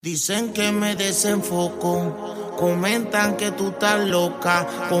Dicen que me desenfoco, comentan que tú estás loca.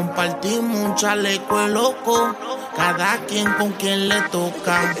 Compartimos un chaleco de loco, cada quien con quien le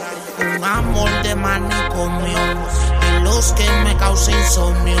toca. Un amor de manicomio, de los que me causa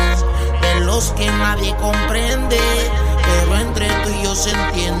insomnio, de los que nadie comprende, pero entre tú y yo se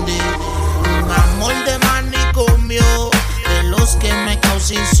entiende. Un amor de manicomio, de los que me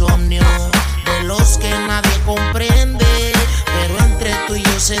causa insomnio, de los que nadie comprende, pero entre tú y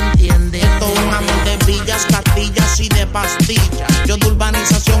yo se entiende. Todo un amor de villas, castillas y de pastillas. Yo de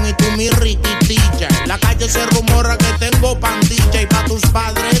urbanización y tú mi riquitilla. En la calle se rumora que tengo pandilla, y pa' tus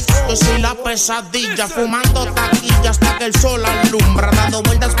padres yo soy la pesadilla. Fumando taquilla hasta que el sol alumbra, dando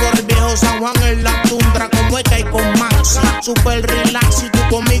vueltas por el viejo San Juan en la tundra, como Eka y con Maxi. Super relax y tú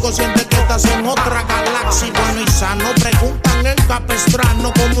conmigo sientes que estás en otra galaxia. Bueno y sano, preguntan en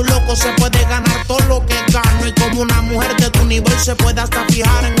Capestrano, como un loco se puede ganar todo lo que gano, y como una mujer de tu nivel se puede hasta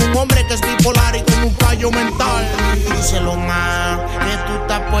fijar en un hombre que es bipolar y con un fallo mental. Díselo más, que tú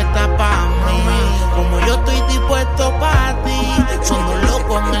estás puesta pa' mí, como yo estoy dispuesto pa' ti. Son dos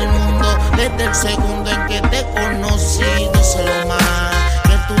locos en el mundo desde el segundo en que te conocí. Díselo más,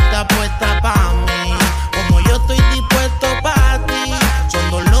 que tú estás puesta pa' mí, como yo estoy dispuesto pa' ti.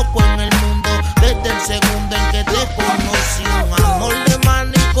 Son dos locos en el mundo desde el segundo en que te conocí. Un amor de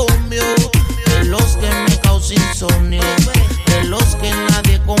manicomio, de los que me causa insomnio, de los que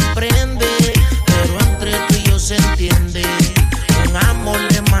nadie comprende, pero entre tú y yo se entiende. Un amor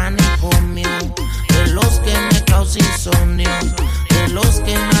de manicomio, de los que me causa insomnio, de los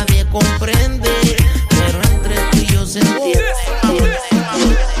que nadie comprende, pero entre tú y yo se entiende.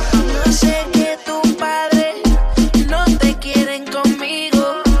 No sé que tus padres no te quieren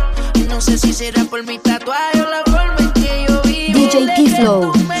conmigo. No sé si será por mi tatuaje o la forma en que yo vivo. DJ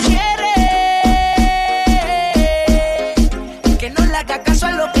Pflow. Que no le haga caso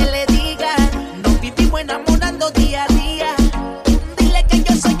a lo que le digan. Nos vivimos enamorando día a día. Dile que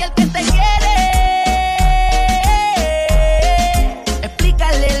yo soy el que te quiere.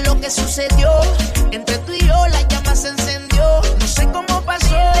 Explícale lo que sucedió. Entre tú y yo la llama se encendió. No sé cómo pasó.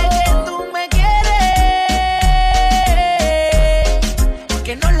 Dile que tú me quieres.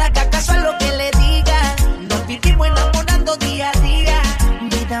 Que no le haga caso a lo que le digan. Nos vivimos enamorando día a día.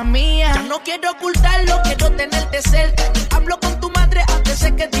 Vida mía, ya no quiero ocultarlo, quiero tenerte cerca. Hablo con tu madre, aunque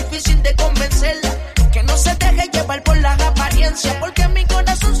sé que es difícil de convencerla. Que no se deje llevar por las apariencias, porque mi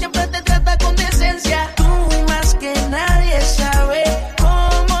corazón siempre te trata con decencia. Tú más que nadie sabes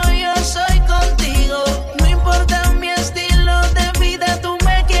cómo yo soy contigo. No importa mi estilo de vida, tú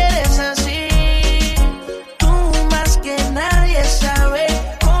me quieres así. Tú más que nadie sabes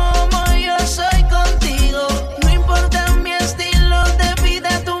cómo yo soy contigo. No importa mi estilo de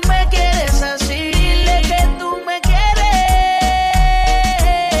vida, tú me quieres así. Dile que tú me quieres.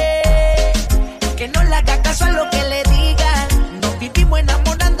 Que no le haga caso a lo que le digan. Nos vivimos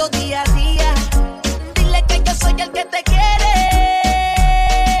enamorando día a día. Dile que yo soy el que te quiere.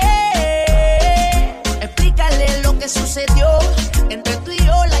 Explícale lo que sucedió. Entre tú y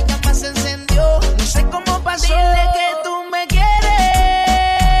yo la llama se encendió. No sé cómo pasó. Dile que tú me quieres.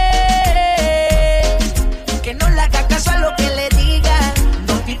 Que no le haga caso a lo que le digan.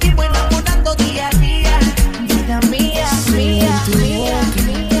 Nos vivimos enamorando día a día. Vida mía, mía, mía,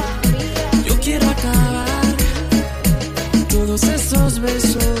 mía. Yo quiero acabar todos esos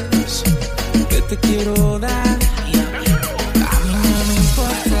besos que te quiero dar. A mí no me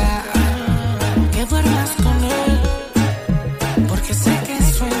importa que duermas con él, porque sé que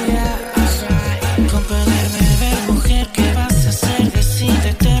sueñas con poderme ver. Mujer, ¿qué vas a hacer?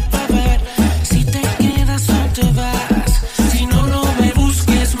 Decídete pa' ver si te quedas o te vas. Si no, no me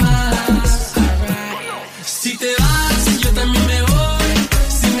busques más. Si te vas, yo también me voy.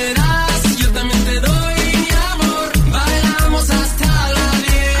 Si me das, yo también te doy mi amor. Bailamos hasta la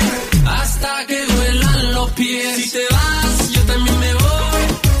 10, hasta que duelan los pies. Si te vas, yo también me voy.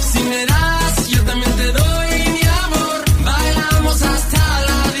 Si me das, yo también te doy mi amor. Bailamos hasta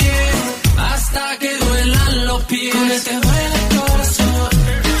la 10, hasta que duelan los pies. Con él te duele el corazón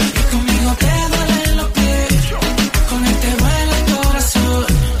y conmigo te duelen los pies. Con él te duele el corazón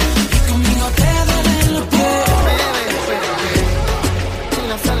y conmigo te duelen los pies. En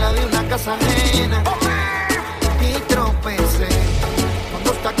la sala de una casa ajena y tropecé con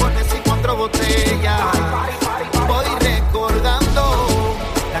 2 tacones y 4 botellas. Voy recordando,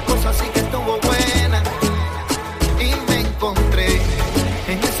 la cosa sí que estuvo buena, y me encontré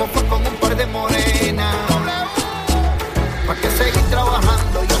en eso fue con un par de morenas. ¿Pa' qué seguir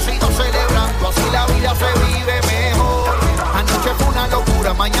trabajando? Yo sigo celebrando, así la vida se vive mejor. Anoche fue una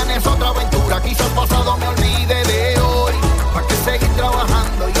locura, mañana es otra aventura. Quizás pasado me olvide de hoy. ¿Pa' qué seguir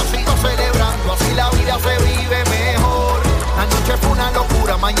trabajando? Yo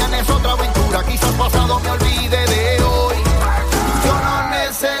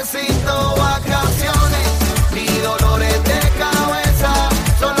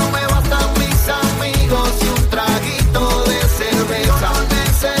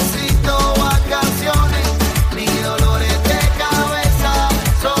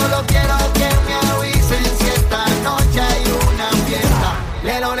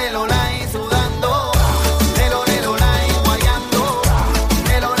Lelo, lelo, lai, sudando. Lelo, lelo, lai, guayando.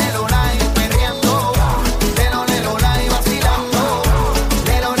 Lelo, lelo, lai, perreando. Lelo, lelo, lai, vacilando.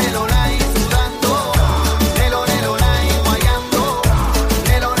 Lelo, lelo, lai, sudando. Lelo, lelo, lai, guayando.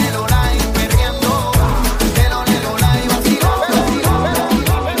 Lelo, lelo, lai, perreando. Lelo, lelo, lai, vacilando.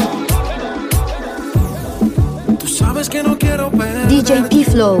 Tú sabes que no quiero perder. DJ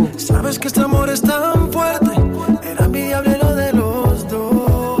Pflow. Sabes que este amor es tan fuerte. Era envidiable lo de los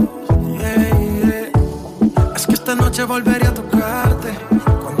dos. Yeah, yeah. Es que esta noche volveré a tocarte.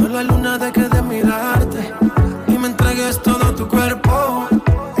 Cuando la luna deje de mirarte y me entregues todo tu cuerpo.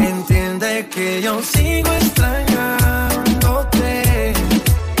 Entiende que yo sigo extrañándote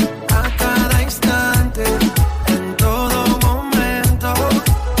a cada instante, en todo momento.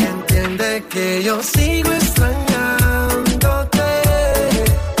 Entiende que yo sigo extrañándote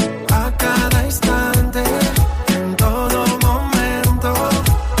a cada instante, en todo momento.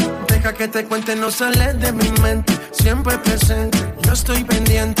 Deja que te cuente, no sales de mi mente, siempre presente. Yo estoy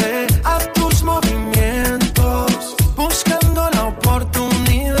pendiente a tus movimientos, buscando la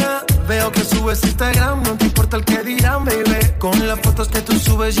oportunidad. Veo que subes Instagram, no te importa el que dirán, baby. Con las fotos que tú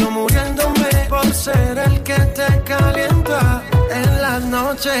subes yo muriéndome por ser el que te calienta en las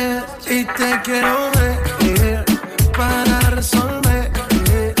noches. Y te quiero ver para resolver.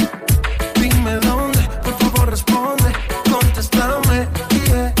 Dime dónde, por favor responde, contéstame.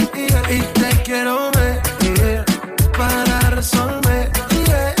 Y te quiero ver para resolver.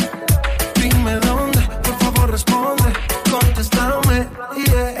 Dime dónde, por favor responde, contéstame.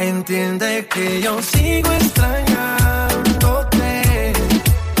 Entiende que yo sigo extrañándote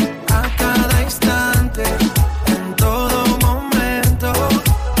a cada instante, en todo momento.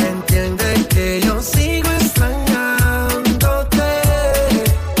 Entiende que yo sigo extrañándote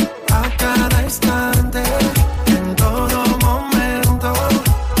a cada instante, en todo momento.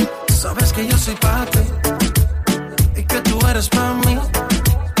 Sabes que yo soy para ti y que tú eres para mí.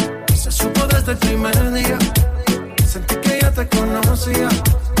 Se supo desde el primer día, sentí que ya te conocía.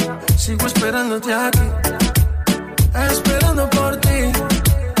 Sigo esperándote aquí, esperando por ti.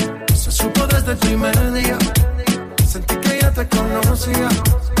 Se supo desde el primer día, sentí que ya te conocía.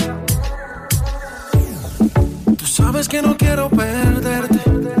 Tú sabes que no quiero perderte,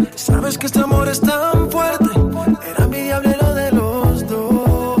 sabes que este amor es tan fuerte. Era envidiable lo de los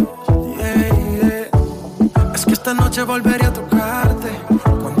dos. Yeah, yeah. Es que esta noche volveré a tocarte,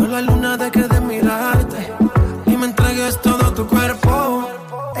 cuando la luna deje de mirarte y me entregues todo tu cuerpo.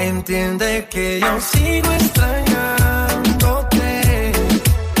 Entiende que yo sigo extrañándote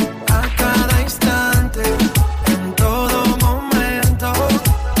a cada instante, en todo momento.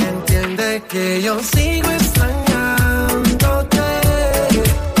 Entiende que yo sigo extrañándote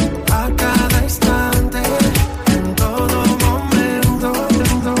a cada instante, en todo momento.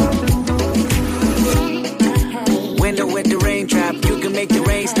 Window with the raindrop, you can make the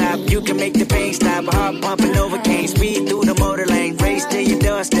rain stop, you can make the pain stop. Heart pumping over, can't speed through the motor lane. Race to your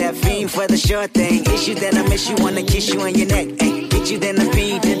doorstep, fiend for the sure thing. Issue then I miss you, wanna kiss you on your neck. Ay. Get you then I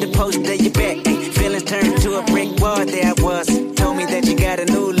feed to the post of your back. Ay. Feelings turned to a brick wall, there I was. Told me that you got a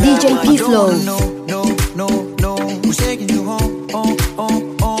new love. DJ Pflow. No, who's taking you home, home.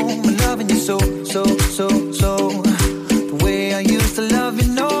 I'm loving you so. The way I used to love you,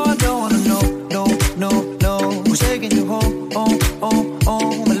 no, I don't wanna know, no. Who's taking you home, home.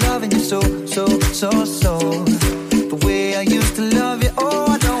 I'm loving you so. The way I used to love you, oh,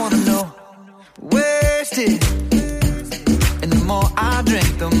 I don't wanna know. Wasted. And the more I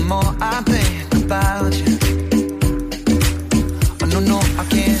drink, the more I think about you. Oh, no, I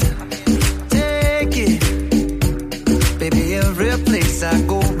can't take it. Baby, every place I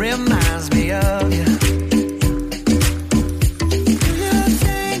go reminds me of you.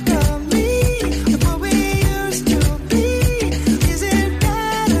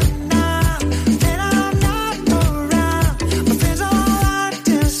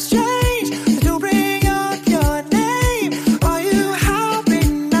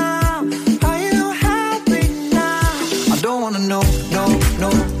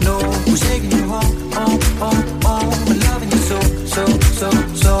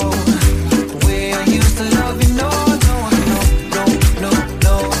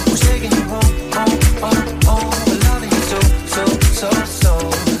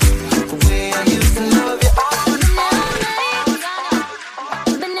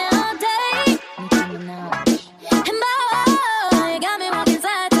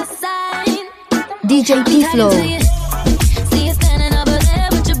 DJ Pflow. Reputation.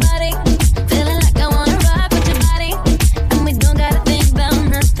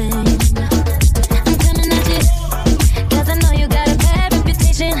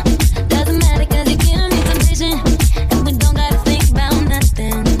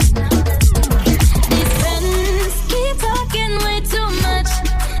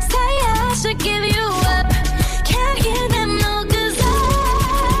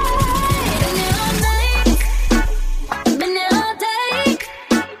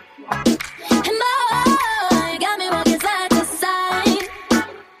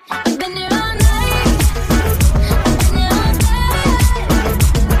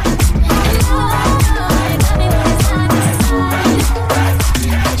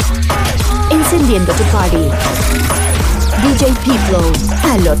 party. DJ Pflow,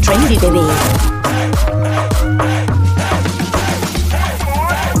 a lo trendy, bebé.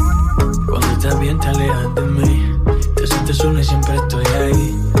 Cuando estás bien te alejas de mí. Te sientes sola y siempre estoy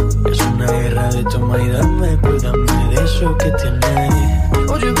ahí. Es una guerra de toma y dame, pues dame de eso que tienes.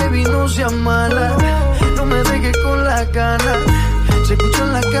 Oye, baby, no seas mala, no me dejes con la gana. Se escucha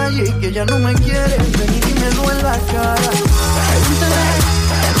en la calle y que ya no me quieres. Ven y dímelo en la cara. Pregúntale a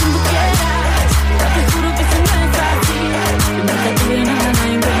quien tú quieras. Te juro que eso no es fácil. Yo nunca tuve nada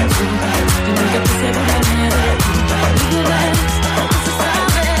en vez. Yo nunca quise burlarme de ti. Dígale, eso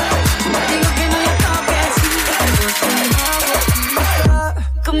sabe. No digo que no le toques.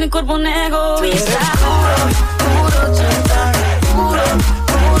 Con mi cuerpo un egoísta. Puro chantaje, puro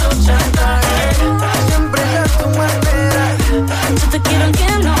chantaje. Siempre es a tu manera. Yo te quiero aunque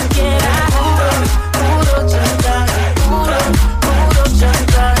no quieras. Puro chantaje, puro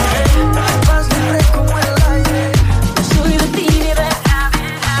chantaje. Vas libre como el aire. Yo soy de ti, bebé.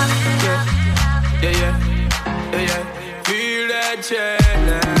 Yeah. Feel that chain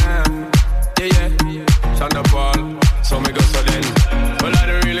now. Yeah. Shonda Paul, so me go so then. Well, I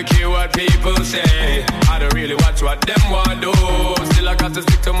don't really care what people say. I don't really watch what them want do. Still I got to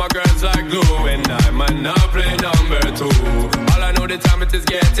stick to my girls like glue. And I might not play number 2. All I know the time it is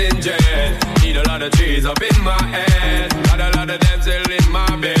getting jet. Need a lot of trees up in my head. Got a lot of them still in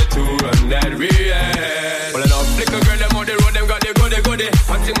my bed to run that real. Well, I don't flick a girl them on the road. Them got the goody.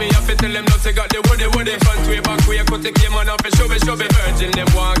 One thing me have to tell them no, they got the woody. Front way, back way, cut the game on off and show me. Virgin them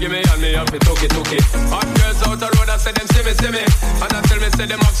want give me and me have to took it. Hot girls out the road, I say them see me. And I tell me say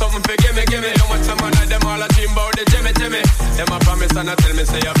them have something for gimme. How much time I like them all a dream about the Jimmy. Them a promise and I tell me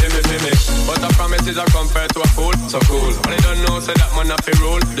say you feel me. But a promise is a compared to a fool, so cool. But they don't know say that man have to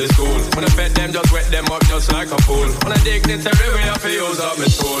rule the school. When I pet them, just wet them up just like a fool. When I dignitary way I feel use up my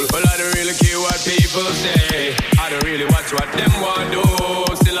soul. Well I don't really care what people say. I don't really watch what them want do.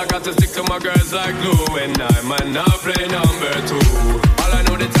 Still I got to stick to my girls like glue. And I might not play number 2. All I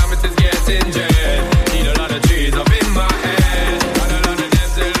know the time it is getting jet. Need a lot of trees up in my head. Got a lot of them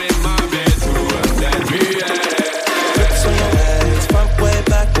still in my bed to run that real. Flex on your legs, front way,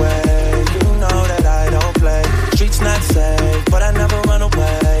 back way. You know that I don't play. Streets not safe, but I never run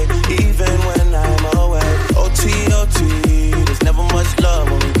away, even when I'm away. OT, there's never much love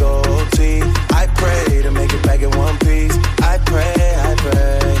when we go OT. I pray to make it back in one piece. I pray.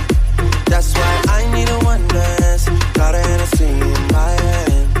 That's why I need a one dance. Got a Hennessy in my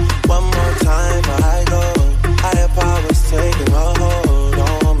hand. One more time before I go. Higher powers taking a hold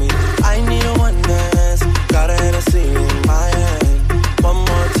on me. I need a one dance. Got a Hennessy in my hand. One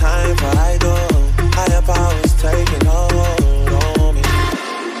more time before I go. Higher powers taking a hold on me.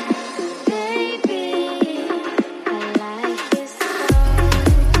 Baby, I like this song.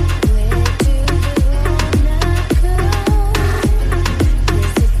 Where do you wanna go?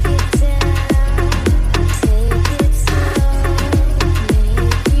 'Cause if you down, take it slow. Make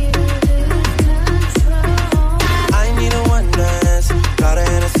you lose control. I need a one dance. Got a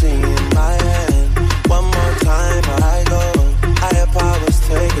Hennessy in my hand. One more time before I go. Higher powers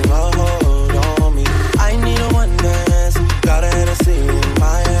taking a hold on me. I need a one dance. Got a Hennessy in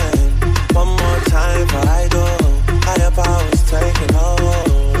my hand. One more time before I go. Higher powers taking a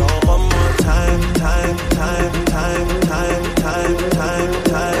hold on. One more time.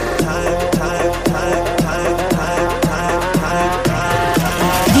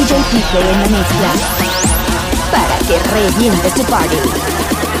 DJ Pflow en la mezcla. Para que reviente tu party.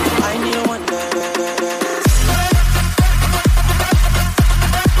 I need a one dance.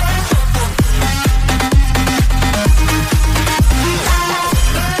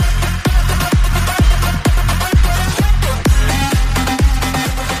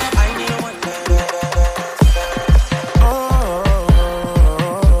 I need a one dance.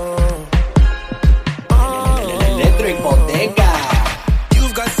 Electric Boteca.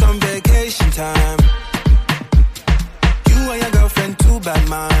 You've got some vacation time. You and your girlfriend, too bad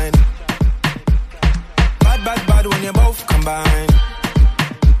mind. Bad when you both combine.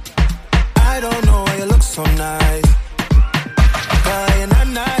 I don't know why you look so nice. But you're not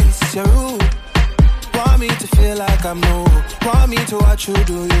nice, you're rude. Want me to feel like I'm new. Want me to watch you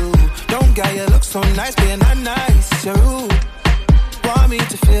do you. Don't get you look so nice, but you're not nice, you're rude. Want me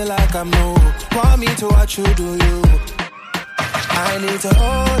to feel like I'm new. Want me to watch you do you. I need to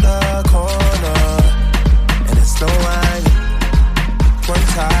hold a corner, and it's no wine. One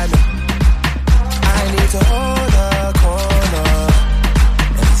time, I need to hold a corner,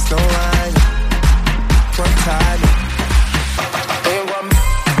 and it's no wine. One time,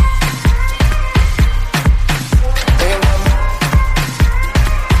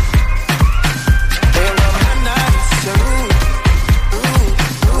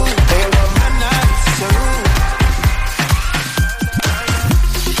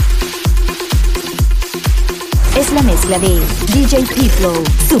 Es la mezcla de DJ Pflow,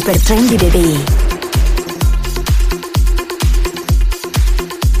 Super Trendy Bebé.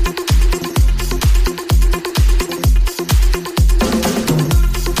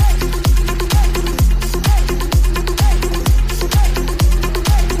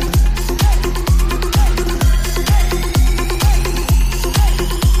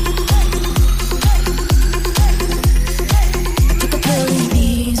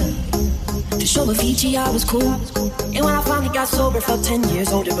 Fiji, I was cool. And when I finally got sober, felt 10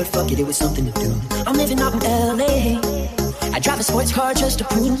 years older, but fuck it, it was something to do. I'm living out in LA. I drive a sports car just to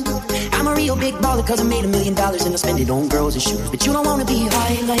prove I'm a real big baller, cause I made $1 million and I spend it on girls and shoes. But you don't wanna be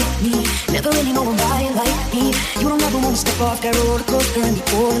high like me, never really know nobody like me. You don't ever wanna step off that roller coaster and be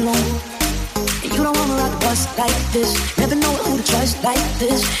all alone. And you don't wanna ride the bus like this, never know who to trust like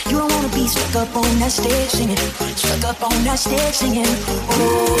this. You don't wanna be stuck up on that stage singing, stuck up on that stage singing.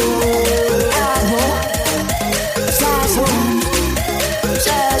 Oh, I know, sad songs,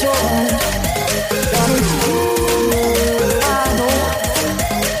 sad songs. Oh, I know,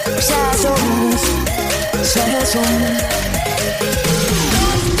 sad songs, sad songs.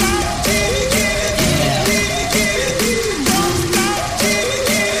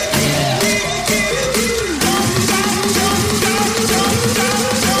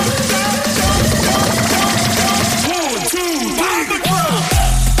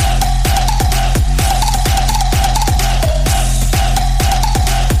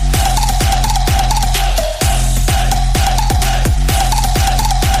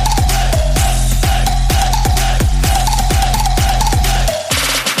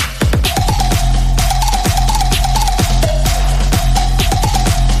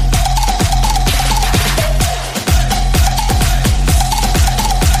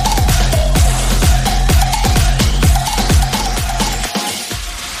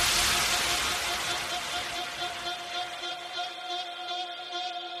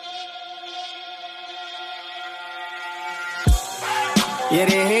 Yeah,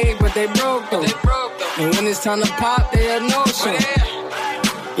 they hate, but they broke though. And when it's time to pop, they have no show.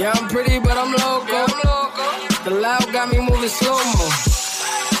 Yeah, I'm pretty, but I'm loco. The loud got me moving slow-mo.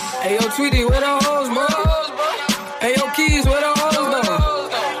 Hey, yo, Tweety, where the hoes, bro? Hey, yo, Keys, where the hoes, though?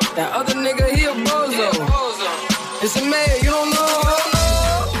 That other nigga, he a bozo. It's a mayor, you don't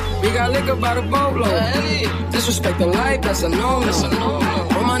know. We got liquor by the boatload. Disrespect the life, that's a no-no.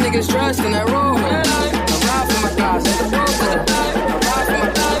 All my niggas dressed in that roll. I ride for my guys, that's the bozo.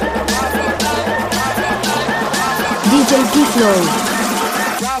 DJ Pflow.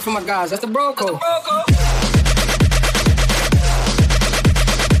 Ride for my guys, that's the bro code.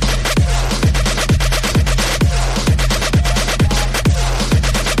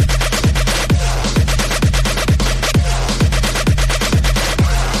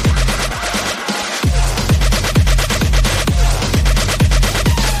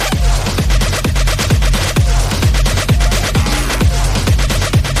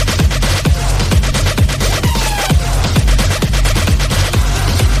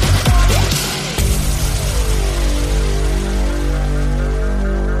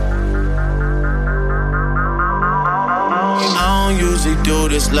 Do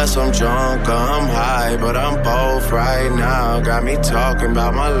this less I'm drunk or I'm high, but I'm both right now. Got me talking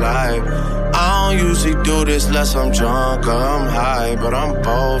about my life. I don't usually do this less I'm drunk or I'm high, but I'm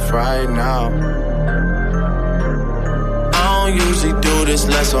both right now. I don't usually do this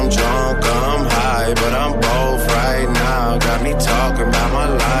less I'm drunk or I'm high, but I'm both right now. Got me talking about my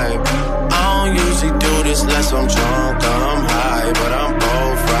life.